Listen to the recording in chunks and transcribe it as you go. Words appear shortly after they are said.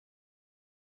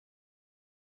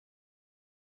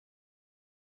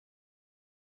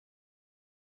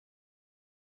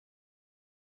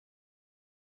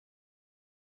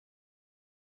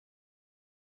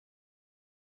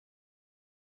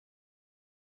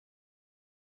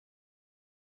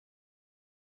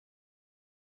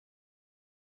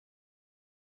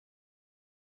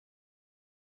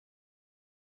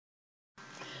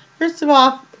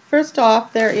First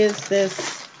off, there is this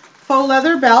faux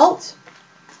leather belt,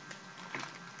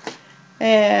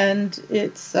 and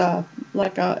it's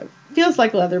feels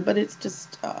like leather, but it's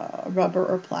just rubber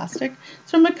or plastic. It's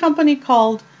from a company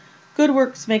called Good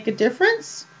Works Make a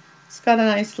Difference. It's got a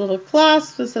nice little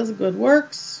clasp that says Good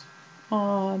Works,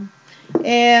 and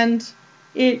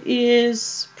it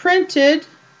is printed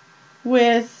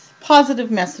with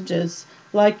positive messages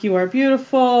like you are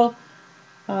beautiful,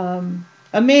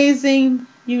 amazing,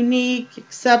 unique,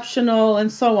 exceptional, and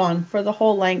so on for the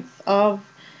whole length of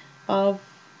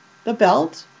the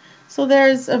belt. So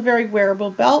there's a very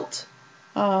wearable belt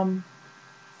that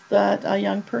a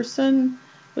young person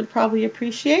would probably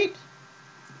appreciate.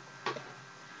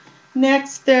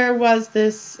 Next, there was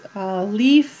this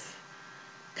leaf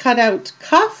cutout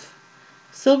cuff,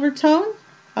 silver tone.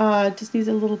 Just needs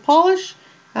a little polish,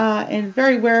 and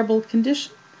very wearable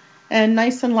condition, and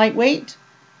nice and lightweight,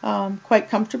 quite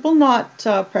comfortable, not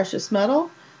precious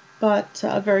metal, but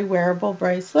a very wearable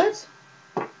bracelet.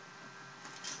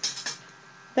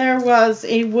 There was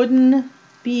a wooden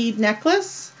bead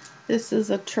necklace. This is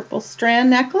a triple strand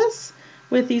necklace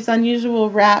with these unusual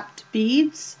wrapped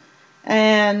beads,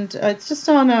 and it's just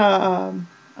on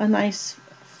a nice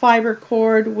fiber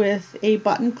cord with a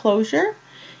button closure.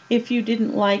 If you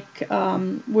didn't like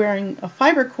wearing a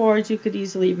fiber cord, you could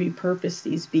easily repurpose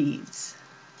these beads.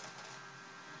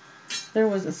 There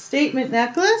was a statement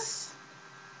necklace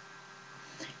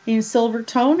in silver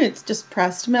tone. It's just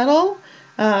pressed metal.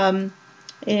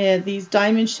 And these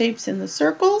diamond shapes in the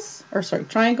circles, or sorry,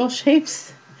 triangle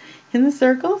shapes in the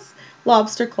circles.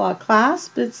 Lobster claw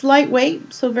clasp. It's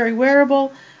lightweight, so very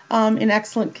wearable, in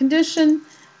excellent condition,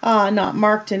 not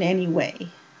marked in any way.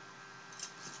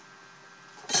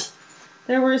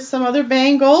 There were some other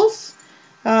bangles.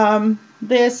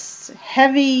 This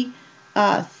heavy,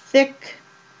 thick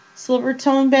silver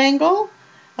tone bangle.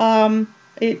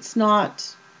 It's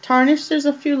not tarnished. There's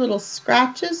a few little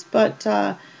scratches, but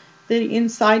the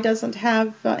inside doesn't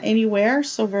have any wear,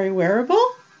 so very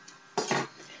wearable.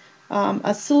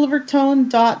 A silver tone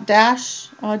dot dash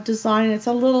design. It's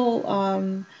a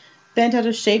little bent out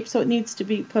of shape, so it needs to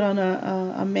be put on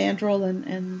a mandrel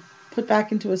and put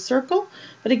back into a circle.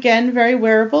 But again, very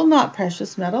wearable, not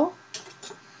precious metal.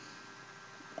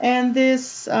 And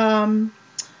this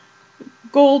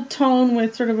gold tone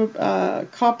with sort of a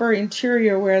copper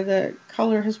interior where the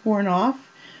color has worn off,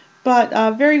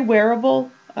 but very wearable.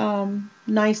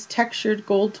 Nice textured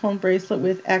gold tone bracelet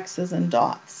with X's and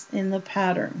dots in the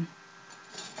pattern.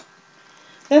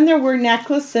 Then there were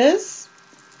necklaces.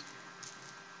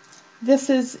 This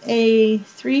is a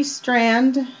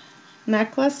 3-strand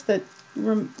necklace that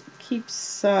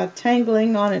keeps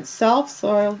tangling on itself,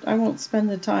 so I won't spend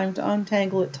the time to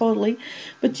untangle it totally.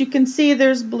 But you can see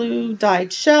there's blue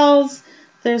dyed shells,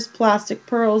 there's plastic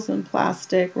pearls and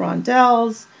plastic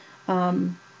rondelles.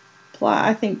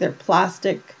 I think they're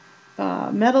plastic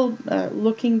metal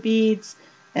looking beads,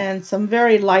 and some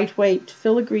very lightweight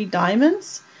filigree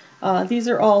diamonds. These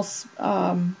are all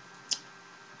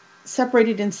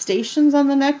separated in stations on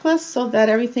the necklace so that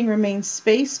everything remains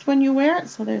spaced when you wear it.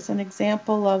 So there's an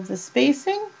example of the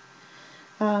spacing.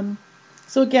 So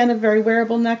again, a very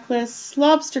wearable necklace.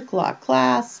 Lobster claw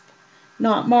clasp,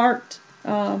 not marked,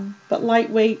 but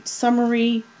lightweight,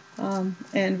 summery,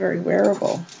 and very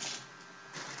wearable.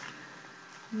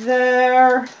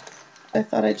 There, I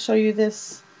thought I'd show you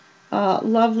this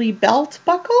lovely belt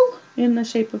buckle in the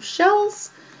shape of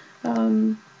shells.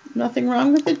 Nothing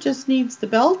wrong with it, just needs the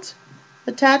belt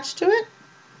attached to it.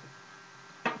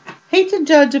 Hate to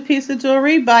judge a piece of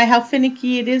jewelry by how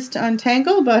finicky it is to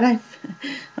untangle, but I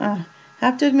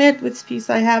have to admit with this piece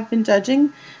I have been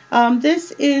judging.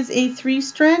 This is a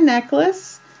 3-strand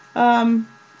necklace,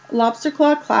 lobster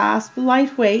claw clasp,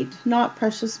 lightweight, not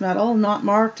precious metal, not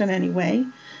marked in any way.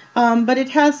 But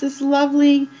it has this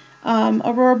lovely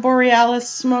Aurora Borealis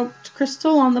smoked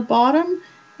crystal on the bottom,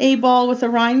 a ball with a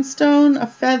rhinestone, a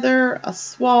feather, a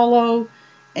swallow,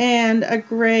 and a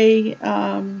gray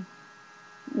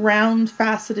round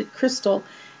faceted crystal.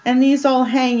 And these all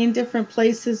hang in different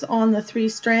places on the 3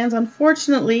 strands.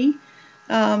 Unfortunately,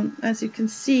 as you can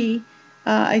see,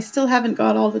 I still haven't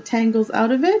got all the tangles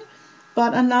out of it,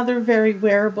 but another very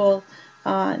wearable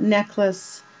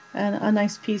necklace and a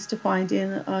nice piece to find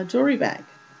in a jewelry bag.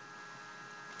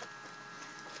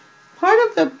 Part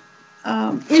of the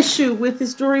issue with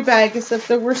this jewelry bag is that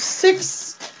there were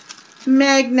 6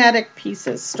 magnetic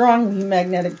pieces, strongly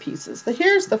magnetic pieces.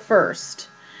 Here's the first.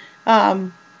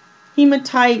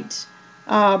 Hematite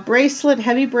bracelet,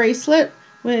 heavy bracelet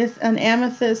with an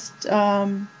amethyst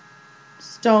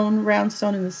stone, round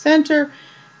stone in the center,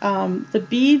 The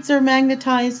beads are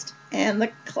magnetized, and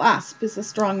the clasp is a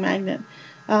strong magnet.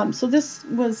 So this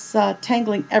was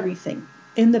tangling everything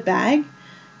in the bag.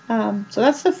 So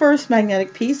that's the first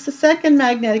magnetic piece. The second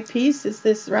magnetic piece is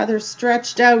this rather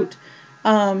stretched out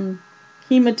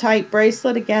hematite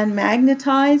bracelet, again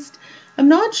magnetized. I'm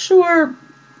not sure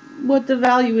what the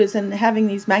value is in having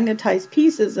these magnetized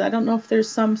pieces. I don't know if there's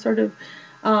some sort of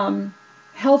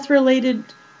health-related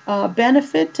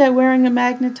benefit to wearing a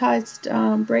magnetized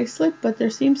bracelet, but there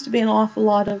seems to be an awful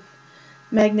lot of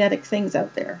magnetic things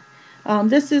out there.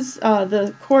 This is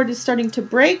the cord is starting to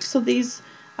break, so these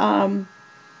are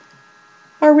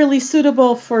really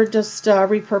suitable for just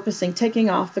repurposing, taking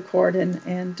off the cord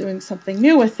and doing something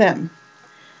new with them.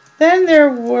 Then there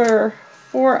were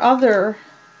 4 other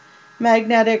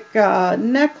magnetic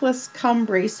necklace cum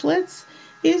bracelets.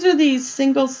 These are these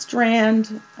single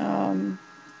strand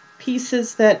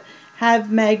pieces that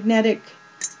have magnetic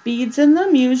beads in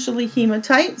them, usually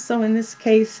hematite. So in this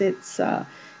case it's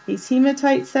these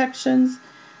hematite sections.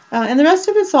 And the rest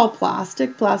of it's all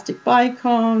plastic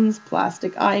bicones,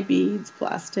 plastic eye beads,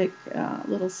 plastic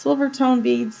little silver tone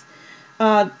beads.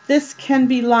 This can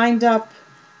be lined up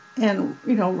and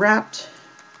wrapped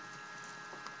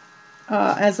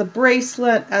as a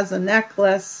bracelet, as a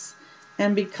necklace,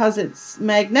 and because it's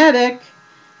magnetic,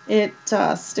 it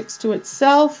sticks to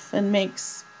itself and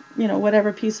makes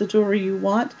whatever piece of jewelry you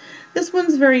want. This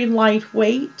one's very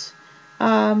lightweight.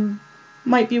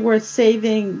 Might be worth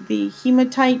saving the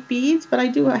hematite beads, but I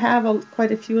do have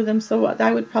quite a few of them, so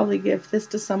I would probably give this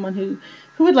to someone who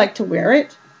would like to wear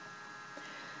it.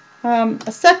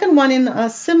 A second one in a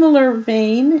similar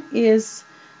vein is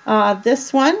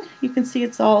this one. You can see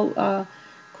it's all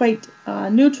quite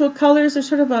neutral colors. There's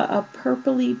sort of a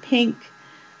purpley pink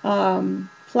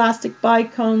plastic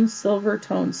bicones, silver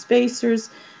tone spacers,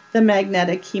 the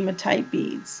magnetic hematite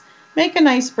beads. Make a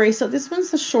nice bracelet. This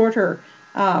one's a shorter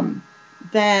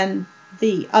than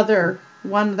the other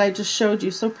one that I just showed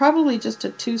you, so probably just a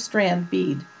 2-strand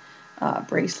bead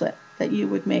bracelet that you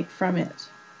would make from it.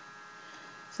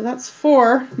 So that's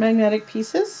 4 magnetic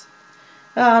pieces.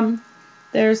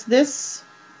 There's this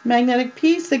magnetic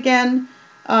piece again.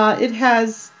 It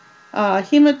has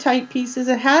hematite pieces.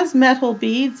 It has metal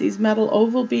beads, these metal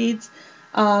oval beads,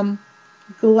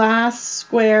 glass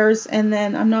squares, and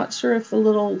then I'm not sure if the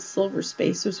little silver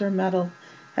spacers are metal.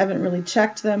 Haven't really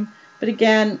checked them. But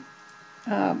again,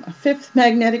 a 5th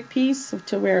magnetic piece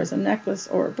to wear as a necklace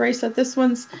or a bracelet. This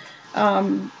one's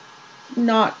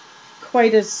not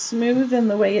quite as smooth in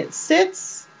the way it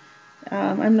sits.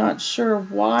 I'm not sure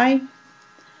why.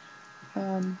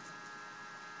 And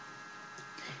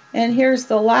here's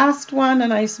the last one, a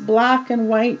nice black and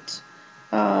white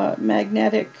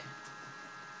magnetic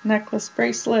necklace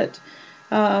bracelet.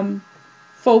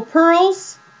 Faux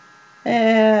pearls,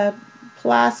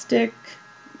 plastic,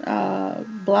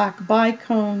 black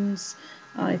bicones.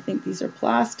 I think these are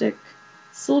plastic,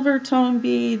 silver tone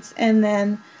beads, and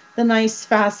then the nice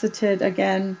faceted,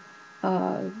 again,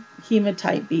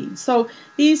 hematite beads. So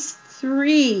these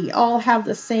 3 all have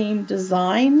the same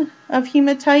design of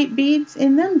hematite beads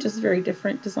in them, just very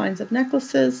different designs of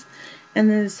necklaces. And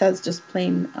then this has just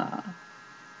plain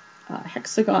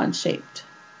hexagon shaped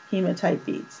hematite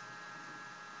beads.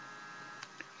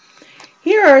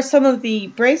 Here are some of the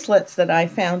bracelets that I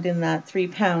found in that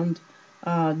 3-pound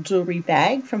jewelry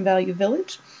bag from Value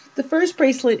Village. The first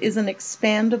bracelet is an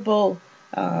expandable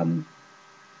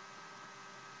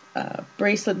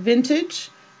bracelet,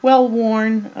 vintage, well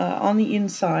worn on the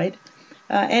inside,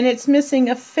 and it's missing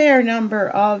a fair number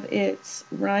of its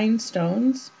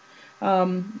rhinestones.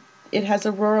 It has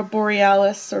Aurora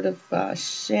Borealis, sort of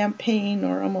champagne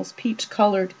or almost peach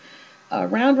colored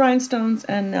round rhinestones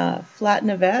and flat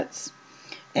navettes.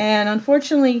 And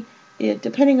unfortunately,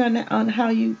 depending on how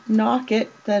you knock it,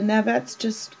 the navettes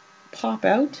just pop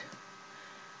out.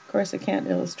 Of course, I can't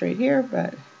illustrate here,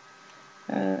 but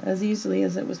as easily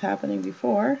as it was happening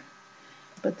before.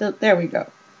 But there we go.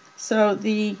 So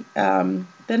the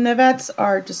navettes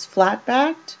are just flat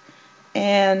backed,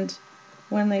 and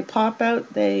when they pop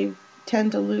out, they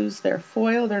tend to lose their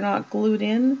foil. They're not glued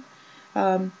in.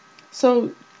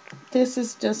 So this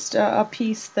is just a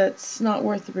piece that's not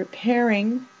worth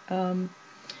repairing,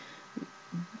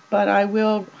 but I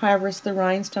will harvest the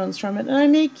rhinestones from it, and I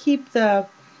may keep the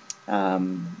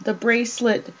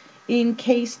bracelet in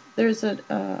case there's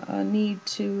a need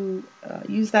to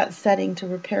use that setting to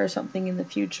repair something in the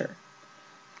future.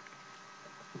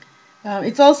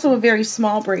 It's also a very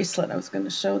small bracelet. I was going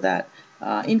to show that.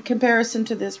 In comparison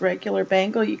to this regular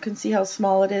bangle, you can see how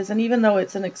small it is, and even though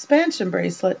it's an expansion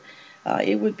bracelet,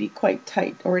 it would be quite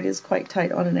tight, or it is quite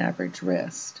tight on an average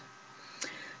wrist.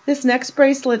 This next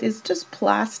bracelet is just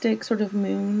plastic, sort of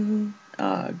moon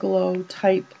glow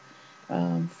type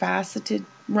faceted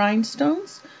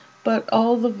rhinestones, but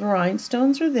all the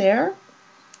rhinestones are there.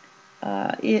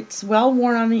 It's well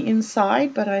worn on the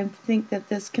inside, but I think that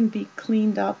this can be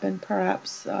cleaned up and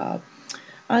perhaps a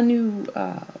new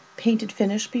painted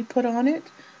finish be put on it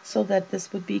so that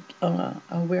this would be a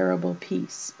wearable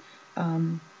piece.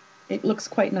 It looks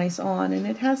quite nice on, and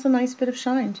it has a nice bit of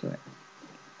shine to it.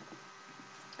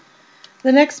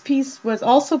 The next piece was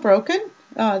also broken.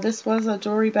 This was a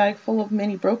jewelry bag full of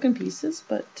many broken pieces,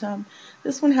 but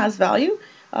this one has value.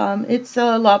 It's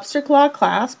a lobster claw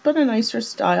clasp, but a nicer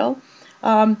style.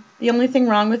 The only thing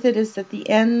wrong with it is that the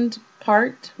end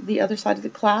part, the other side of the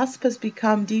clasp, has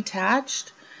become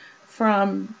detached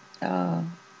from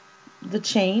the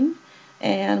chain,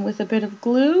 and with a bit of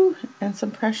glue and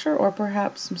some pressure, or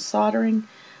perhaps some soldering,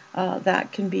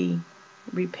 that can be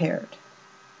repaired.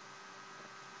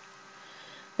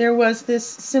 There was this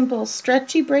simple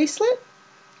stretchy bracelet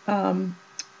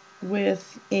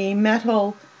with a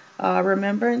metal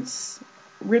remembrance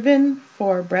ribbon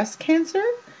for breast cancer,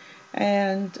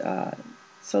 and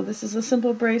so this is a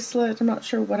simple bracelet. I'm not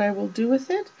sure what I will do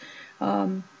with it,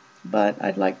 but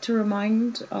I'd like to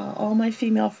remind all my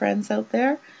female friends out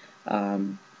there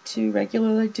to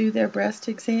regularly do their breast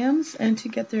exams and to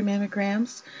get their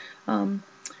mammograms.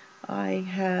 I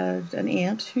had an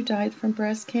aunt who died from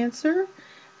breast cancer,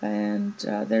 and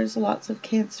there's lots of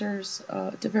cancers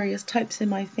to various types in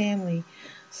my family,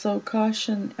 so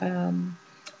caution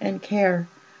and care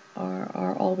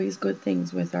are always good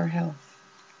things with our health.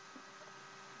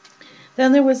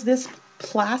 Then there was this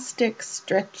plastic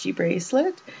stretchy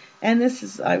bracelet, and this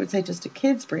is, I would say, just a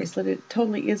kid's bracelet. It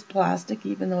totally is plastic,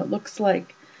 even though it looks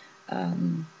like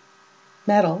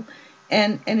metal.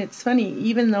 And it's funny,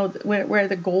 even though where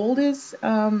the gold is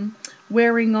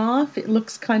wearing off, it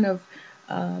looks kind of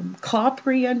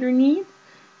coppery underneath.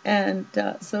 And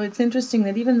so it's interesting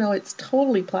that even though it's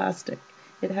totally plastic,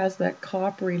 it has that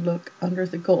coppery look under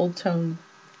the gold tone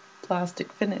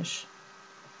plastic finish.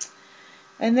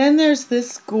 And then there's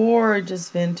this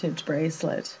gorgeous vintage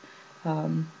bracelet.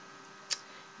 You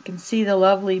can see the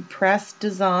lovely pressed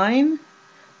design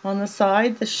on the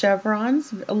side, the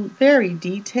chevrons, very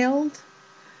detailed.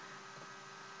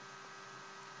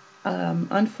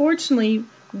 Unfortunately,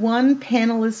 one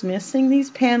panel is missing.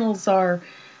 These panels are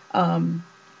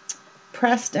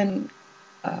pressed and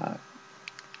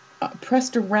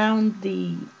pressed around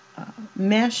the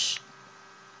mesh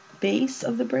base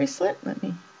of the bracelet. Let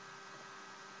me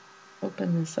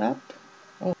open this up.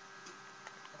 Oh,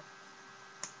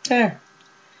 there.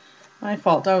 My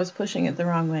fault. I was pushing it the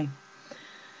wrong way.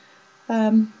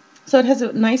 So it has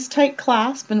a nice tight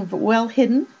clasp and well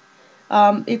hidden.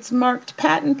 It's marked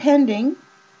patent pending,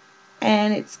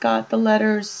 and it's got the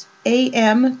letters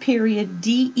AM period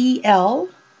DEL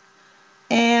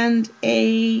and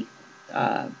a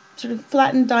sort of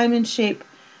flattened diamond shape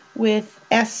with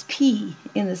SP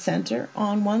in the center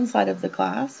on one side of the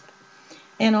clasp,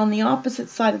 and on the opposite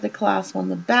side of the clasp on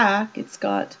the back it's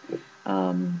got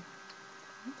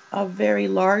a very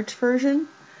large version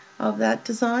of that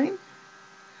design.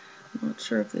 I'm not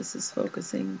sure if this is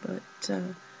focusing, but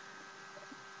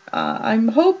I'm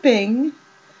hoping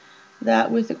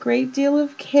that with a great deal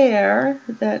of care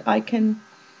that I can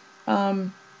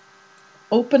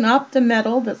open up the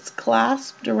metal that's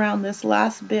clasped around this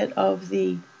last bit of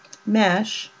the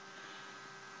mesh,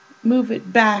 move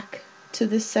it back to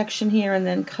this section here, and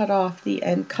then cut off the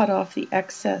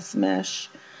excess mesh.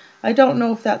 I don't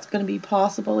know if that's going to be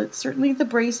possible. It's certainly, the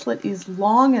bracelet is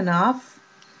long enough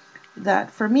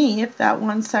that for me, if that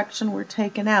one section were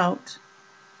taken out,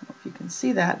 I don't know if you can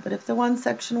see that, but if the one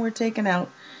section were taken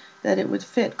out, that it would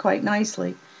fit quite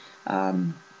nicely.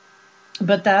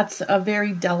 But that's a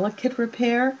very delicate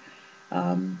repair,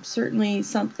 certainly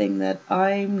something that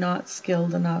I'm not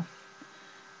skilled enough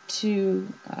to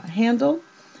handle.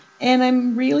 And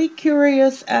I'm really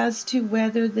curious as to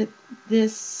whether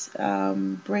this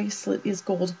bracelet is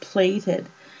gold plated.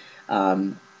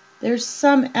 There's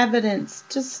some evidence,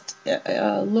 just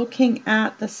looking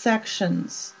at the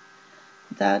sections,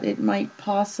 that it might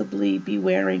possibly be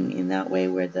wearing in that way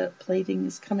where the plating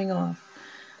is coming off.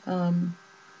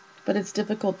 But it's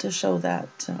difficult to show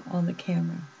that on the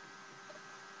camera.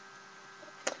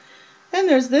 And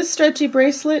there's this stretchy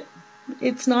bracelet.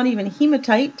 It's not even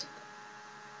hematite.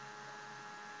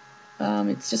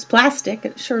 It's just plastic.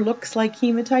 It sure looks like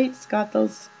hematite. It's got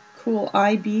those cool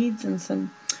eye beads and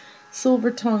some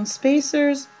silver tone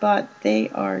spacers, but they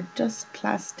are just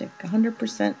plastic,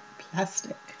 100%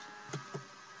 plastic.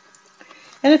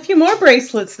 And a few more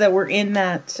bracelets that were in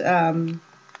that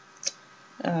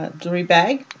jewelry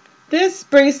bag. This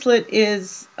bracelet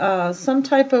is some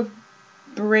type of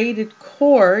braided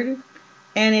cord,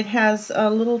 and it has a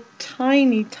little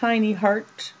tiny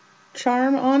heart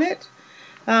charm on it.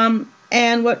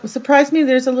 And what surprised me,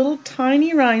 there's a little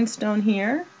tiny rhinestone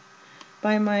here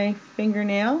by my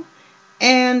fingernail,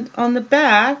 and on the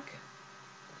back,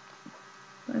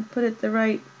 I put it the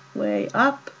right way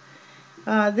up,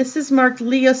 this is marked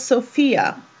Leah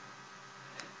Sophia.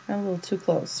 I'm a little too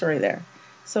close, sorry there.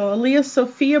 So a Leah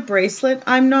Sophia bracelet.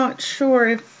 I'm not sure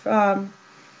if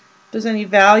there's any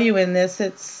value in this.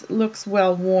 It looks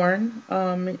well worn.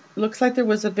 It looks like there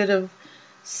was a bit of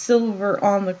silver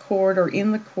on the cord or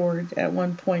in the cord at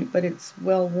one point, but it's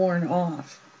well worn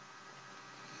off.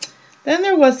 Then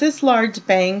there was this large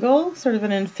bangle, sort of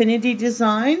an infinity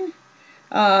design.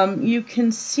 You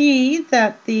can see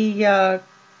that the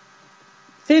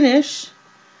finish,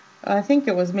 I think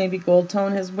it was maybe gold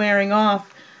tone, is wearing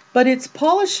off, but it's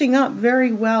polishing up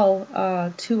very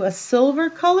well to a silver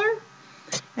color.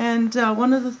 And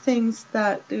one of the things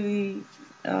that we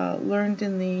learned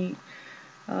in the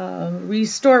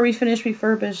Restore, Refinish,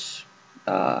 Refurbish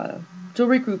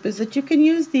jewelry group is that you can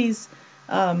use these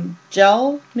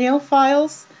gel nail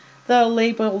files, the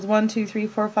labeled 1, 2, 3,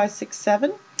 4, 5, 6,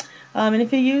 7. And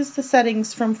if you use the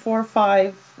settings from 4,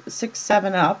 5, 6,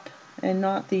 7 up, and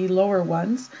not the lower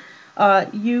ones,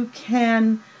 you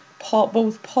can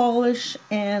both polish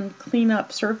and clean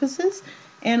up surfaces.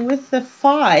 And with the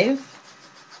 5,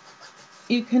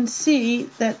 you can see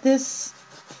that this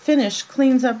finish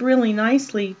cleans up really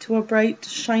nicely to a bright,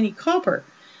 shiny copper.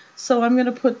 So I'm going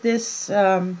to put this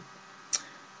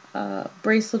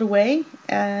bracelet away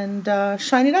and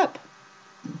shine it up.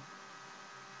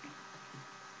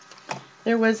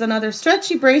 There was another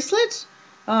stretchy bracelet,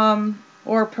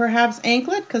 or perhaps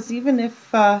anklet, because even if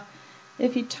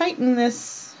you tighten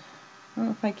this, I don't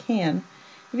know if I can,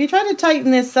 if you try to tighten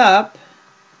this up,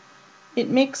 it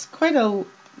makes quite a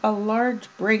large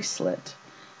bracelet.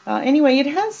 Anyway, it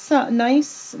has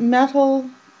nice metal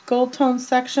gold tone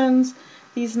sections,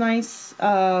 these nice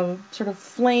sort of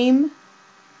flame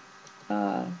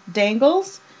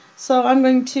dangles. So I'm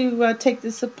going to take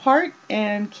this apart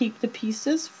and keep the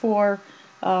pieces for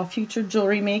future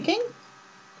jewelry making.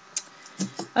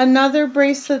 Another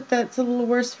bracelet that's a little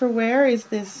worse for wear is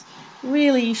this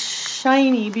really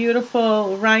shiny,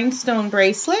 beautiful rhinestone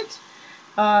bracelet.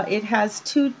 It has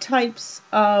 2 types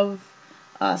of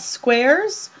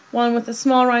squares, one with a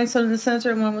small rhinestone in the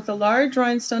center and one with a large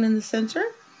rhinestone in the center.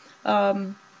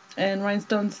 And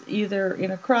rhinestones either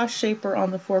in a cross shape or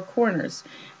on the 4 corners.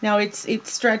 Now it's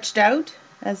stretched out,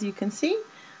 as you can see,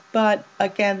 but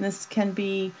again, this can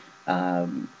be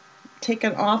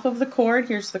taken off of the cord.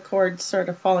 Here's the cord sort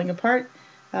of falling apart,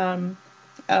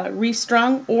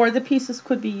 restrung, or the pieces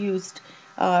could be used,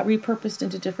 repurposed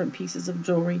into different pieces of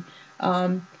jewelry.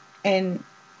 And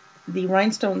the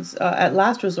rhinestones, at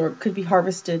last resort, could be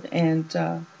harvested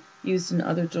and used in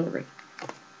other jewelry.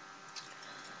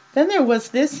 Then there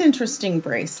was this interesting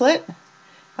bracelet,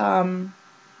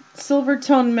 silver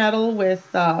tone metal with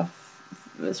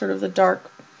sort of the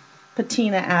dark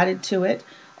patina added to it.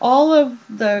 All of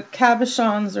the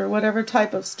cabochons or whatever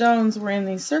type of stones were in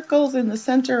these circles in the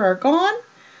center are gone.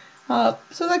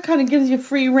 So that kind of gives you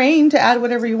free rein to add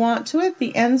whatever you want to it.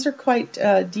 The ends are quite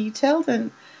detailed,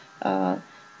 and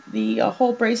the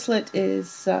whole bracelet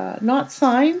is not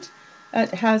signed.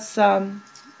 It has,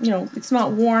 it's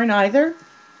not worn either.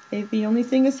 The only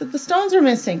thing is that the stones are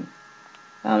missing.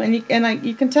 And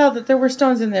you can tell that there were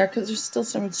stones in there because there's still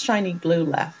some shiny blue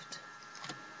left.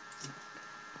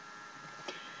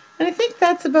 And I think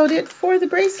that's about it for the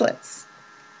bracelets.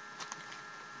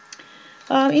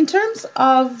 In terms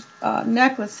of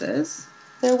necklaces,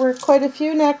 there were quite a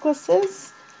few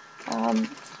necklaces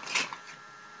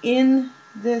in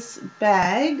this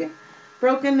bag.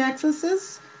 Broken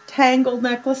necklaces, tangled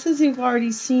necklaces. You've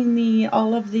already seen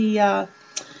all of the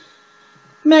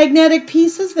magnetic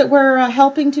pieces that were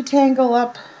helping to tangle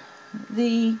up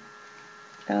the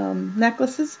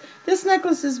necklaces. This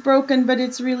necklace is broken, but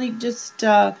it's really just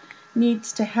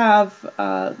needs to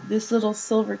have this little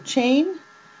silver chain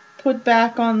put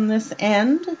back on this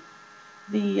end.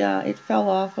 It fell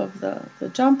off of the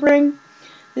jump ring.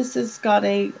 This has got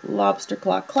a lobster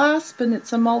claw clasp, and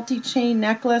it's a multi-chain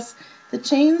necklace. The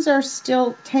chains are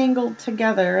still tangled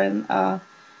together, and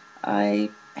I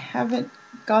haven't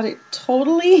got it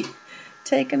totally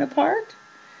taken apart,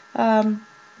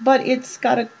 but it's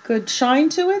got a good shine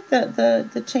to it.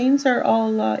 The chains are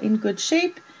all in good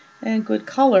shape and good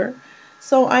color,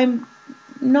 so I'm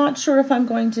not sure if I'm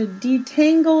going to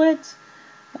detangle it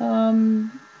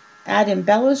add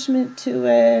embellishment to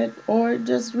it, or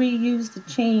just reuse the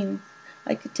chain.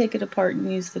 I could take it apart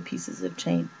and use the pieces of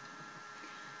chain.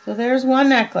 So there's one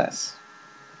necklace.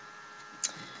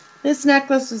 This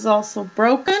necklace is also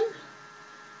broken.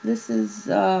 This is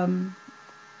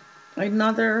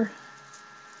another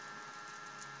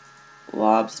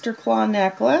lobster claw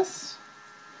necklace.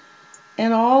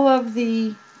 And all of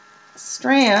the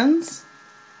strands,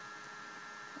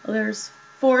 there's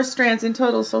 4 strands in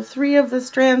total, so 3 of the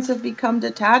strands have become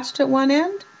detached at one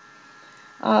end.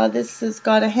 This has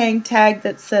got a hang tag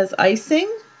that says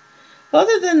icing.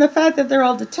 Other than the fact that they're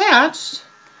all detached,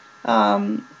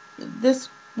 this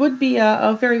would be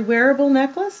a very wearable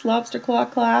necklace, lobster claw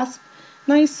clasp,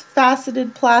 nice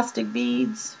faceted plastic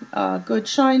beads, good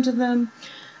shine to them,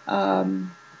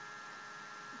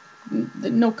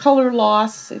 no color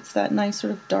loss. It's that nice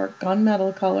sort of dark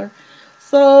gunmetal color.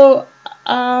 So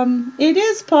it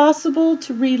is possible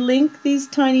to relink these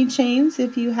tiny chains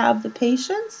if you have the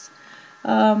patience.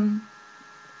 But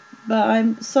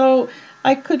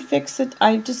I could fix it.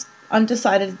 I'm just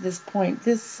undecided at this point.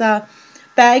 This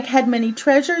bag had many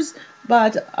treasures,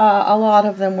 but a lot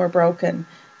of them were broken.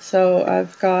 So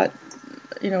I've got,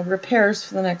 repairs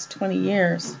for the next 20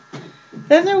 years.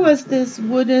 Then there was this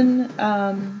wooden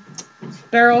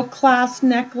barrel clasp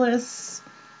necklace,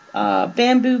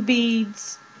 bamboo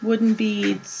beads, wooden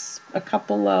beads, a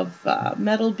couple of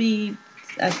metal beads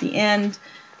at the end.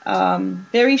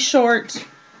 Very short.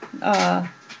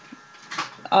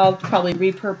 I'll probably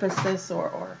repurpose this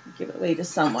or give it away to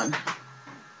someone.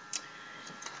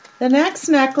 The next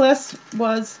necklace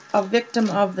was a victim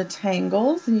of the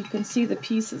tangles, and you can see the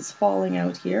pieces falling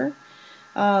out here.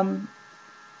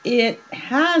 It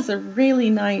has a really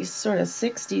nice sort of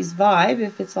 60s vibe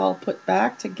if it's all put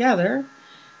back together.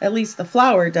 At least the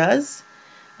flower does.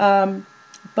 But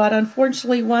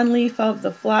unfortunately, one leaf of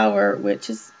the flower, which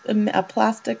is a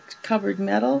plastic covered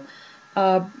metal,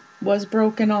 was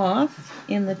broken off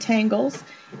in the tangles,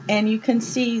 and you can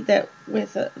see that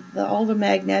with all the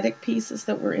magnetic pieces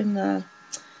that were in the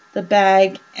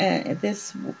bag, and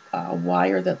this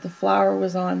wire that the flower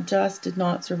was on just did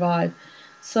not survive.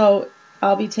 So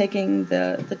I'll be taking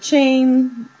the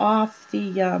chain off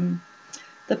the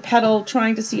petal,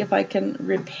 trying to see if I can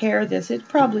repair this. It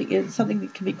probably is something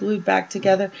that can be glued back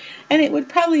together, and it would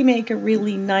probably make a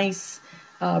really nice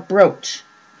brooch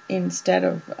instead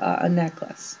of a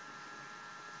necklace.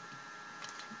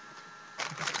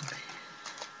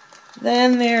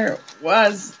 Then there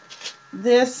was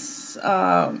this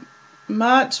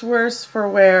much worse for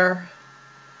wear,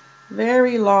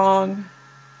 very long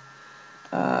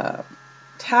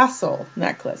tassel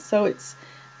necklace. So it's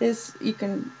this, you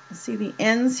can see the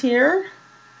ends here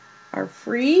are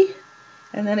free,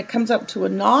 and then it comes up to a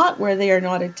knot where they are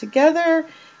knotted together,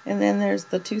 and then there's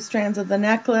the 2 strands of the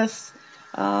necklace,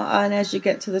 and as you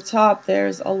get to the top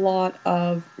there's a lot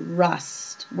of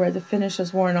rust where the finish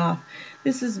is worn off.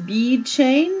 This is bead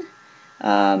chain.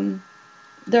 There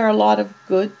are a lot of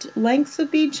good lengths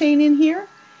of bead chain in here,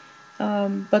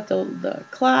 but the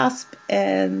clasp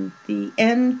and the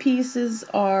end pieces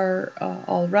are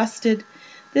all rusted.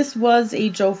 This was a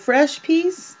Joe Fresh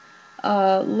piece.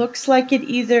 Looks like it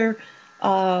either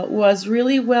was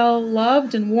really well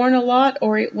loved and worn a lot,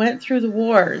 or it went through the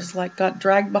wars, like got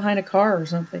dragged behind a car or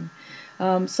something.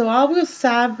 So I will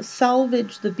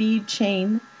salvage the bead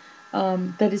chain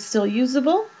that is still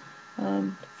usable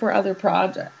for other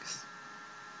projects.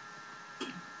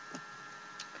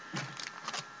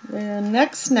 The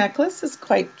next necklace is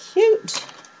quite cute.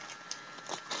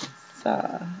 It's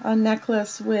a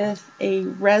necklace with a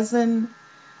resin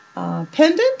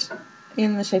pendant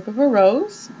in the shape of a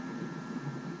rose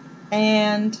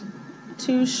and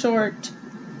 2 short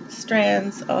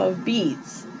strands of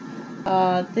beads.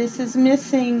 This is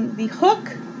missing the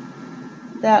hook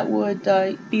that would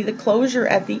be the closure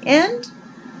at the end,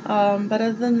 but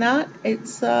other than that,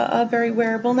 it's a very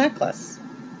wearable necklace.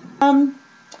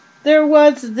 There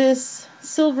was this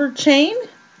silver chain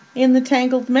in the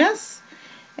tangled mess,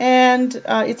 and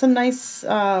it's a nice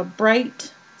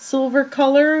bright silver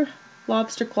color,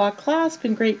 lobster claw clasp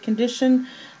in great condition,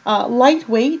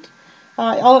 lightweight.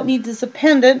 All it needs is a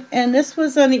pendant, and this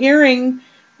was an earring,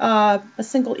 a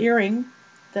single earring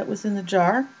that was in the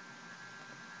jar.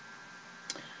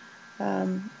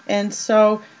 And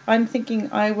so I'm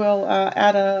thinking I will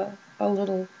add a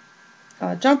little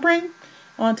jump ring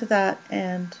onto that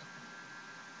and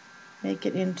make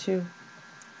it into,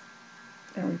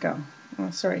 there we go. Oh,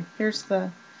 sorry, here's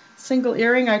the single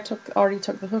earring. I already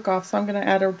took the hook off, so I'm going to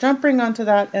add a jump ring onto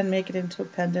that and make it into a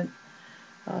pendant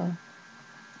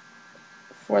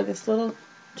for this little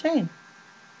chain.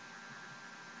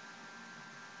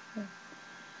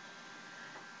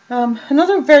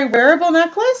 Another very wearable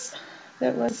necklace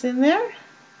that was in there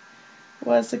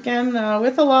was again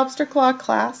with a lobster claw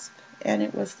clasp, and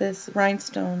it was this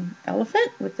rhinestone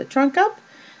elephant with the trunk up.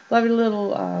 Lovely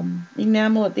little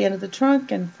enamel at the end of the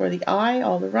trunk, and for the eye,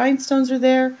 all the rhinestones are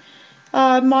there.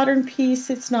 Modern piece.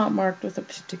 It's not marked with a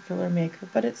particular maker,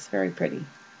 but it's very pretty.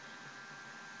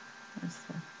 That's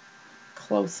a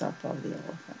close-up of the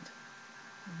elephant.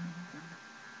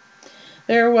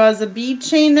 There was a bead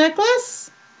chain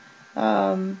necklace.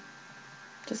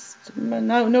 Just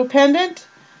no pendant.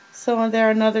 So there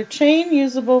another chain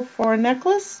usable for a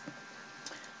necklace.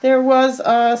 There was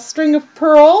a string of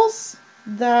pearls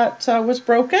that was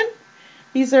broken.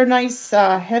 These are nice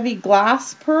heavy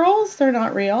glass pearls. They're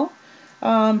not real,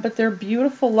 but they're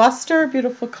beautiful luster,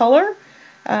 beautiful color.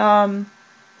 And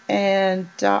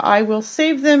I will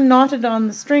save them knotted on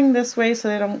the string this way so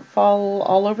they don't fall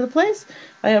all over the place.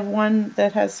 I have one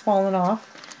that has fallen off,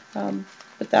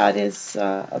 but that is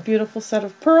a beautiful set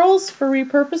of pearls for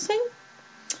repurposing.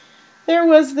 There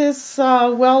was this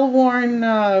well-worn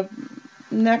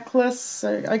necklace,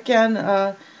 again,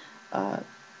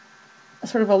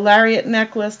 sort of a lariat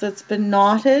necklace that's been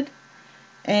knotted,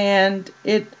 and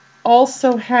it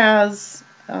also has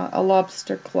a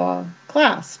lobster claw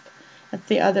clasp at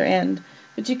the other end.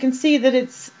 But you can see that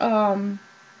it's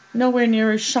nowhere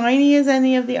near as shiny as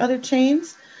any of the other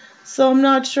chains, so I'm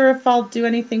not sure if I'll do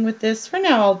anything with this. For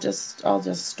now, I'll just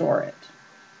store it.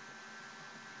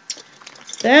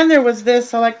 Then there was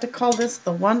this, I like to call this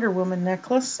the Wonder Woman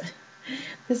necklace.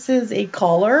 This is a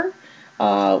collar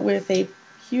with a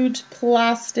huge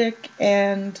plastic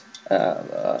and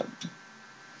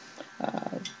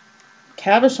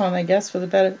cabochon, I guess, for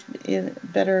the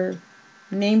better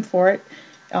name for it,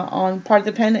 on part of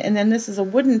the pendant. And then this is a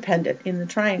wooden pendant in the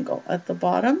triangle at the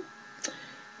bottom.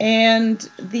 And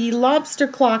the lobster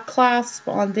claw clasp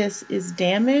on this is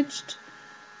damaged.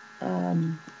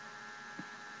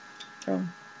 So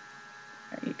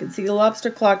you can see the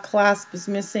lobster claw clasp is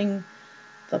missing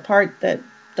the part that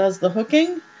does the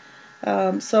hooking.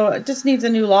 So it just needs a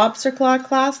new lobster claw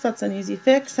clasp. That's an easy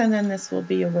fix, and then this will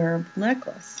be a wearable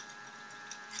necklace.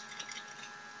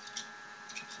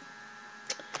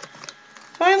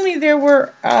 Finally, there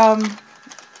were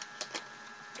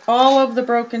all of the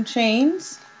broken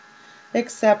chains,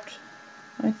 except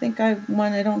I think I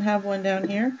don't have one down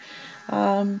here.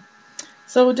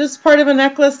 So just part of a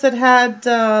necklace that had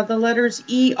the letters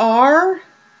ER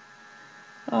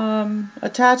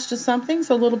attached to something,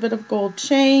 so a little bit of gold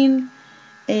chain,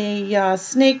 a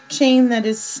snake chain that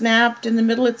is snapped in the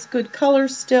middle. It's good color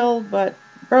still, but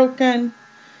broken.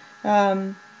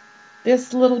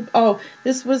 This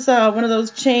was one of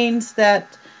those chains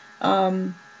that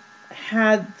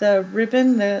had the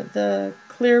ribbon, the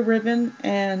clear ribbon,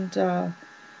 and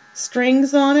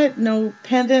strings on it, no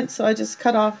pendant, so I just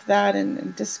cut off that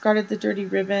and discarded the dirty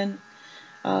ribbon.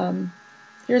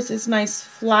 Here's this nice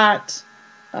flat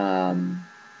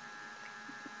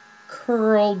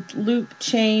curled loop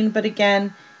chain, but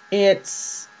again,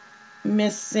 it's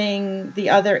missing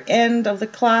the other end of the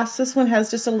clasp. This one has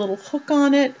just a little hook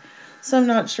on it, so I'm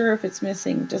not sure if it's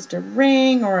missing just a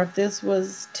ring or if this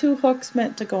was two hooks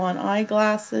meant to go on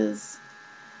eyeglasses.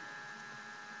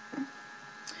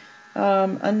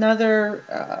 Another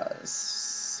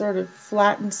sort of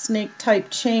flattened snake type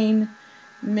chain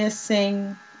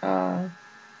missing the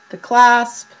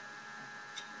clasp.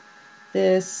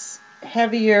 This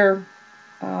heavier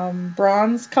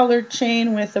bronze colored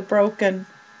chain with a broken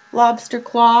lobster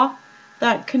claw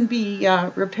that can be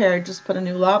repaired. Just put a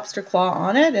new lobster claw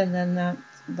on it, and then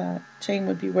that chain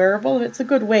would be wearable. It's a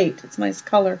good weight. It's nice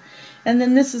color. And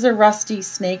then this is a rusty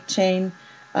snake chain.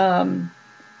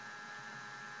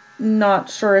 Not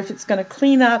sure if it's going to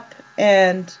clean up,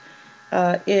 and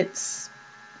it's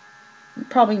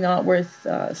probably not worth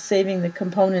saving the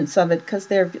components of it because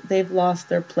they've lost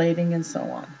their plating and so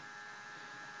on.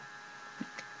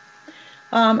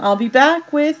 I'll be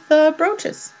back with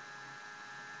brooches.